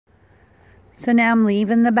So now I'm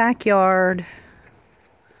leaving the backyard.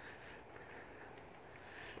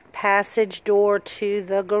 Passage door to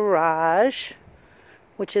the garage,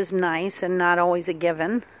 which is nice and not always a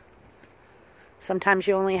given. Sometimes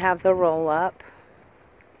you only have the roll up.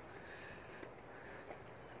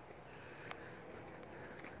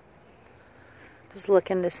 Just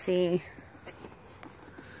looking to see.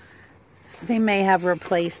 They may have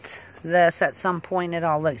replaced this at some point. It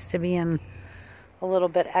all looks to be in a little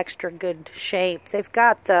bit extra good shape. They've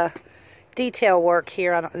got the detail work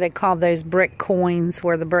here. They call those brick coins,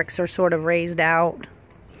 where the bricks are sort of raised out.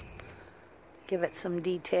 Give it some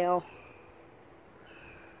detail.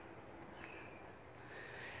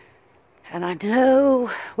 And I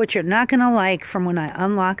know what you're not going to like from when I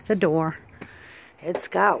unlock the door. It's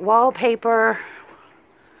got wallpaper,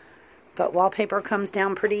 but wallpaper comes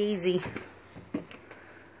down pretty easy.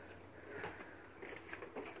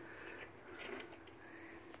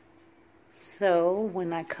 So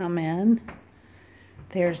when I come in,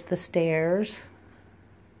 there's the stairs.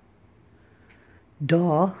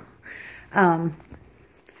 Duh.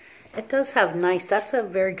 It does have nice, that's a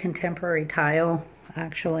very contemporary tile,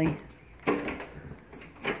 actually.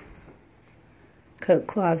 Coat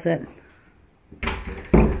closet.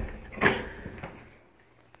 I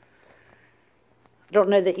don't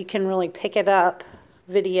know that you can really pick it up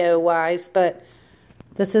video-wise, but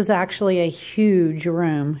this is actually a huge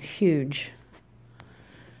room. Huge.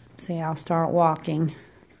 See, I'll start walking.